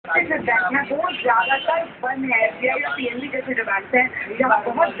जैसे बैंक है वो ज़्यादातर बंद है, एसबीआई और पीएनबी जैसे जो बैंक हैं जहाँ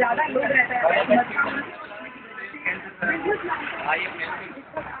बहुत ज़्यादा लोग रहता है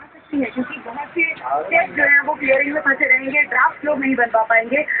है, क्योंकि बहुत से स्टेट जो है वो क्लियरिंग में फंसे रहेंगे, ड्राफ्ट लोग नहीं बन पा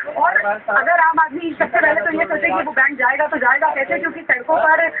पाएंगे। और अगर आम आदमी सबसे पहले तो ये सोचे कि वो बैंक जाएगा तो जाएगा कैसे, क्योंकि सड़कों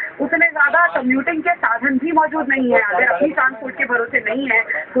पर उतने ज़्यादा कम्यूटिंग के साधन भी मौजूद नहीं है। अगर अपनी ट्रांसपोर्ट के भरोसे नहीं है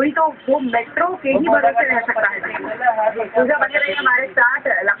कोई तो वो मेट्रो के ही भरोसे रह सकता है। पूजा बने रही हमारे साथ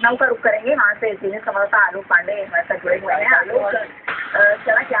लखनऊ का रुख करेंगे, वहाँ से सीनियर संवाददाता आलोक पांडे हमारे साथ जुड़े हुए हैं। आलोक,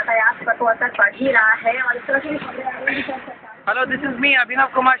 सड़क यातायात पर तो असर पड़ ही रहा है और इस तरह की खबरें आ रही हैं। Hello, this is me,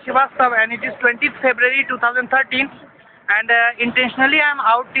 Abhinav Kumar Srivastav, and it is 20th February 2013, and intentionally I am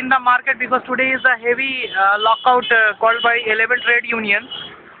out in the market because today is a heavy lockout called by 11 trade unions,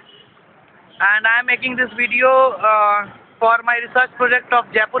 and I am making this video for my research project of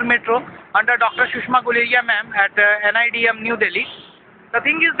Jaipur Metro under Dr. Sushma Guleria ma'am at Nidm New Delhi. The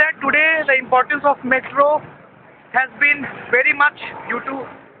thing is that today the importance of metro has been very much due to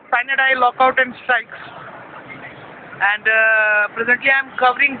sine die lockout and strikes. And presently I am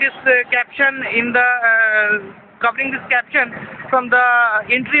covering this caption from the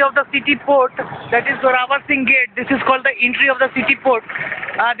entry of the city port, that is Zorawar Singh Gate. This is called the entry of the city port.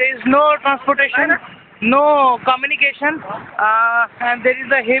 There is no transportation, no communication, and there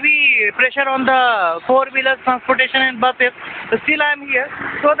is a heavy pressure on the four-wheeler transportation and buses. Still I am here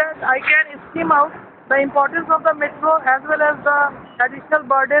so that I can skim out the importance of the metro as well as the additional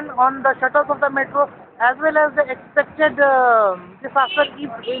burden on the shuttles of the metro, as well as the expected disaster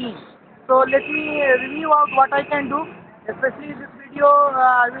if any. So let me review out what I can do. Especially in this video,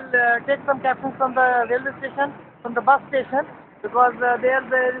 I will take some captions from the railway station, from the bus station, because there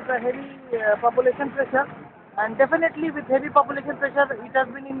is a heavy population pressure, and definitely with heavy population pressure, it has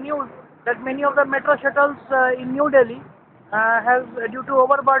been in news that many of the metro shuttles in New Delhi has, due to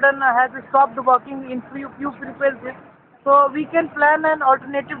overburden, has stopped working in few frequencies. So we can plan an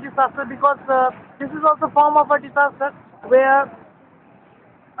alternative disaster, because this is also a form of a disaster where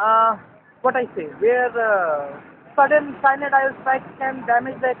sudden sine die strikes can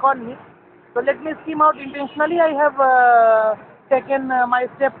damage the economy. So let me skim out. Intentionally I have taken my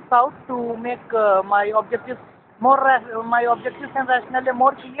steps out to make my objectives and rationale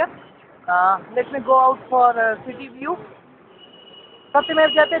more clear. Let me go out for city view. सत्यमेव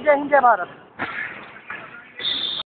जयते। जय हिंद, जय भारत।